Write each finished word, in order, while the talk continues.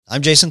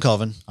I'm Jason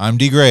Colvin. I'm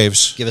D.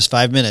 Graves. Give us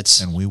 5 minutes.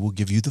 And we will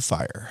give you the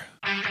fire.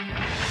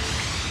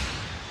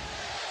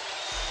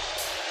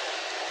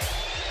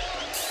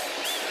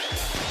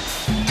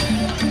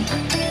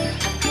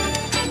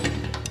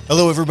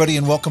 Hello, everybody,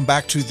 and welcome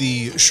back to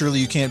the Surely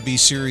You Can't Be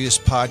Serious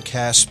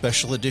podcast,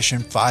 special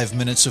edition, 5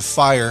 Minutes of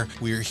Fire.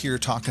 We are here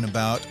talking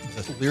about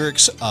the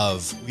lyrics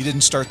of We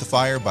Didn't Start the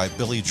Fire by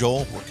Billy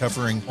Joel. We're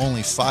covering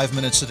only 5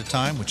 minutes at a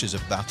time, which is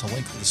about the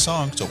length of the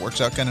song, so it works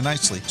out kind of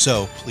nicely.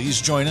 So please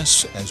join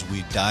us as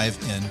we dive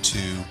into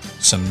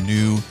some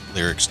new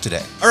lyrics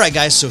today. All right,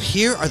 guys, so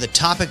here are the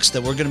topics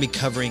that we're going to be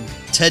covering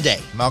today.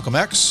 Malcolm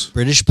X.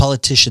 British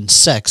politician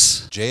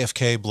sex.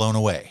 JFK blown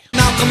away.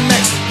 Malcolm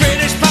X,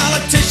 British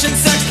politician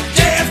sex,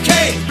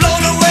 JFK,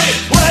 blown away.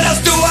 What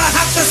else do I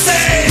have to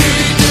say?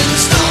 We didn't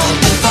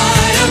start the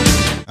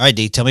fire. All right,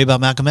 D, tell me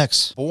about Malcolm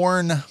X.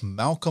 Born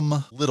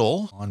Malcolm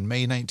Little on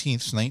May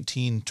 19th,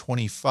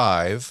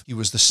 1925, he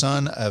was the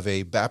son of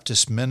a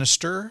Baptist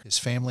minister. His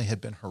family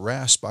had been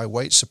harassed by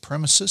white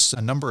supremacists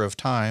a number of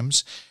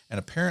times, and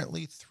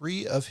apparently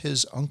 3 of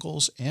his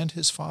uncles and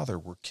his father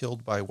were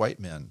killed by white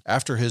men.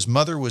 After his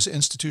mother was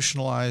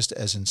institutionalized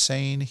as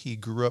insane, he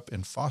grew up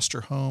in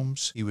foster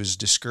homes. He was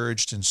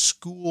discouraged in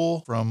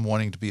school from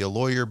wanting to be a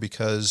lawyer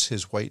because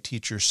his white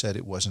teacher said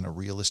it wasn't a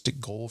realistic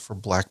goal for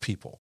black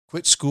people.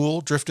 Quit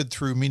school, drifted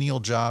through menial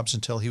jobs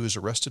until he was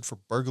arrested for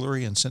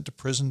burglary and sent to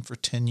prison for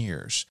 10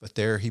 years. But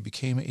there he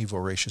became a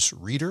voracious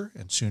reader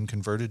and soon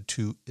converted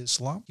to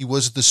Islam. He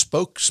was the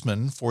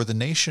spokesman for the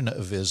Nation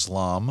of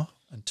Islam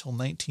until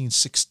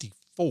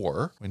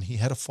 1964, when he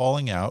had a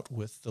falling out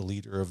with the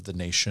leader of the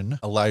nation,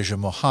 Elijah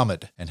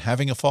Muhammad. And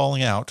having a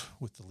falling out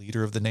with the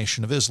leader of the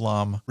Nation of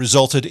Islam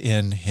resulted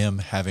in him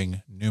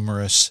having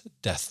numerous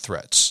death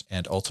threats.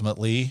 And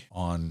ultimately,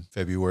 on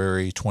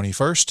February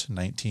 21st,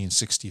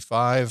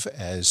 1965,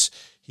 as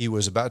he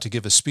was about to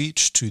give a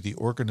speech to the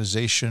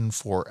Organization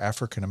for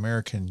African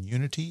American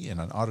Unity in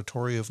an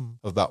auditorium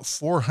of about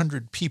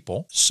 400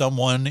 people.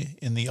 Someone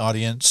in the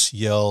audience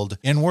yelled,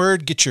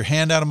 "N-word, get your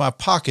hand out of my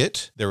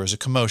pocket." There was a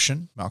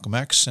commotion. Malcolm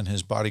X and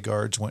his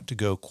bodyguards went to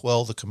go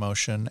quell the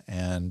commotion,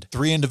 and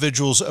 3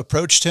 individuals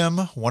approached him.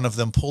 One of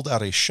them pulled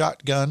out a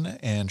shotgun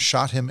and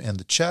shot him in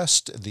the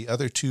chest. The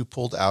other 2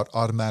 pulled out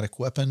automatic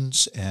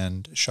weapons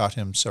and shot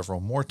him several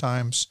more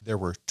times. There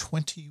were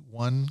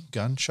 21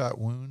 gunshot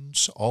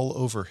wounds all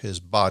over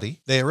his body.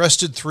 They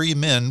arrested 3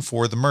 men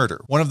for the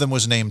murder. One of them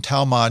was named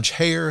Talmadge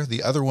Hayer,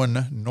 the other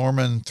one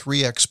Norman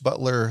 3X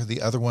Butler,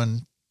 the other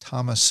one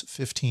Thomas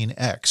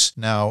 15X.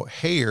 Now,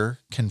 Hayer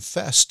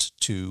confessed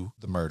to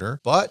the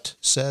murder, but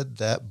said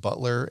that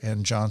Butler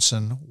and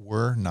Johnson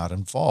were not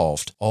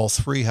involved. All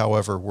 3,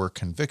 however, were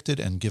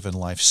convicted and given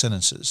life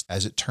sentences.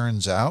 As it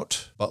turns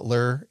out,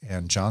 Butler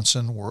and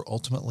Johnson were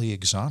ultimately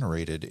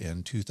exonerated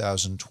in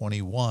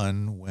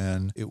 2021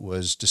 when it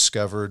was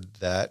discovered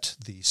that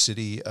the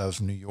city of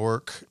New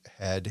York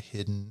had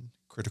hidden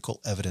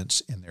critical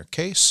evidence in their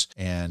case.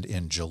 And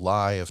in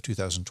July of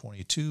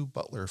 2022,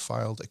 Butler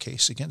filed a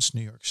case against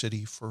New York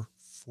City for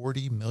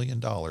 $40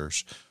 million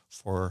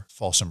for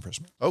false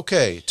imprisonment.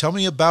 Okay, tell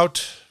me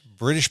about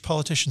British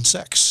politician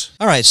sex.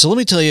 All right, so let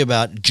me tell you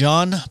about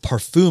John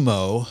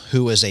Parfumo,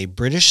 who was a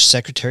British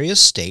Secretary of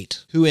State,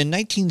 who in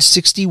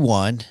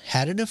 1961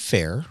 had an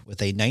affair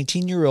with a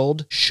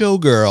 19-year-old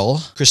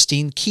showgirl,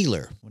 Christine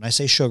Keeler. When I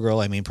say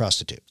showgirl, I mean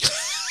prostitute.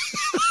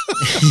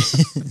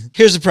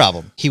 Here's the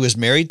problem. He was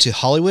married to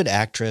Hollywood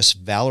actress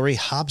Valerie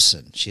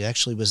Hobson. She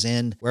actually was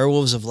in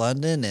Werewolves of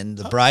London and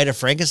The Bride of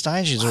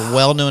Frankenstein. She's a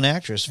well-known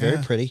actress,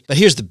 very pretty. But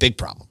here's the big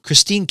problem.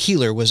 Christine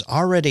Keeler was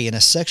already in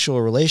a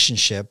sexual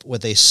relationship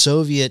with a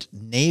Soviet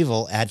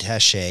naval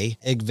attaché,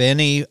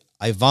 Evgeny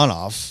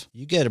Ivanov.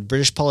 You get a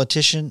British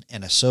politician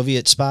and a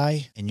Soviet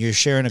spy, and you're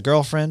sharing a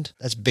girlfriend,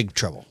 that's big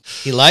trouble.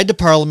 He lied to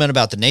Parliament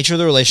about the nature of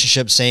the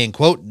relationship, saying,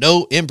 quote,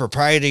 "no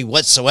impropriety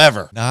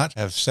whatsoever." Not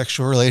have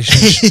sexual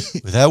relations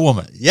with that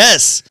woman.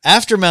 Yes.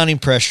 After mounting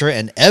pressure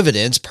and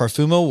evidence,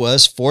 Parfumo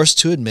was forced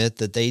to admit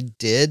that they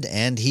did,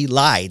 and he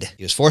lied.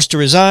 He was forced to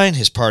resign,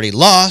 his party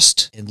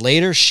lost, and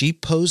later she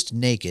posed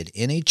naked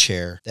in a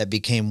chair that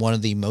became one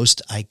of the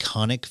most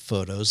iconic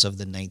photos of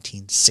the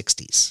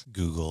 1960s.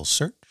 Google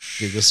search.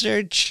 Google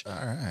search. All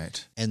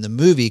right. And the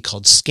movie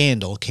called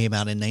Scandal came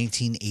out in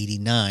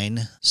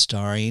 1989,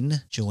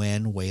 starring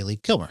Joanne Whaley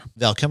Kilmer,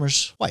 Val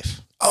Kilmer's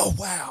wife. Oh,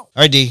 wow.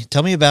 All right, D,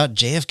 tell me about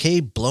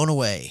JFK blown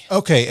away.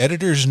 Okay,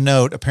 editor's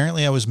note.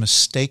 Apparently I was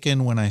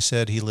mistaken when I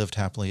said he lived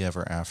happily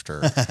ever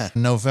after.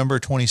 November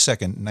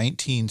 22nd,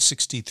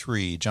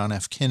 1963, John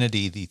F.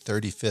 Kennedy, the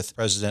 35th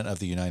President of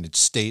the United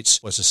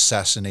States, was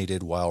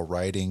assassinated while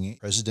riding a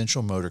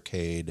presidential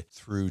motorcade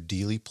through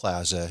Dealey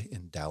Plaza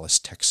in Dallas,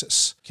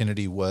 Texas.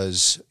 Kennedy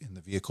was in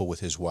the vehicle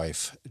with his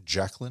wife,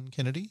 Jacqueline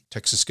Kennedy,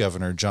 Texas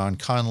Governor John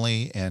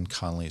Connally, and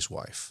Connally's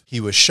wife. He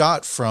was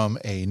shot from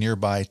a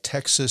nearby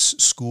Texas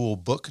school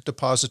book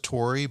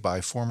depository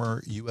by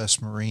former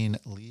U.S. Marine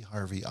Lee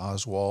Harvey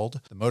Oswald.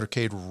 The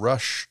motorcade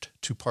rushed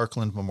to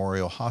Parkland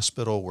Memorial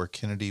Hospital, where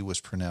Kennedy was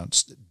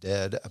pronounced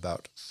dead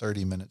about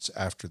 30 minutes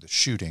after the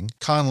shooting.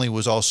 Connally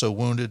was also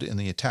wounded in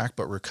the attack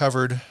but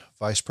recovered.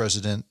 Vice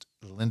President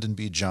Lyndon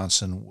B.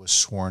 Johnson was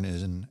sworn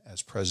in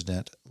as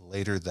president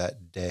later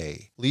that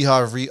day. Lee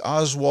Harvey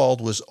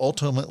Oswald was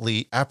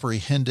ultimately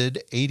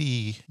apprehended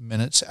 80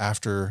 minutes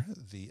after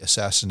the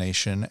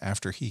assassination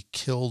after he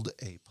killed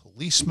a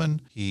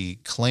policeman. He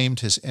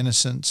claimed his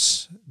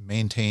innocence,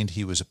 maintained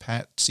he was a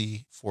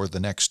patsy for the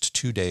next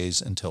 2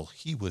 days until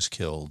he was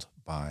killed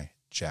by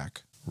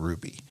Jack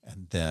Ruby.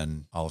 And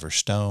then Oliver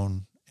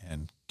Stone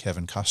and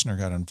Kevin Costner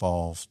got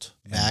involved.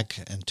 Back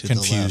and to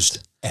confused the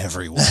left.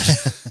 Everyone.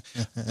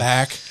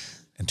 Back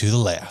and to the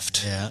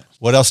left. Yeah.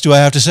 What else do I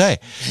have to say?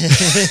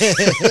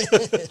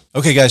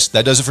 Okay, guys,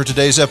 that does it for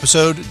today's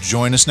episode.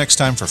 Join us next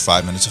time for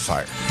 5 Minutes of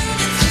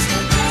Fire.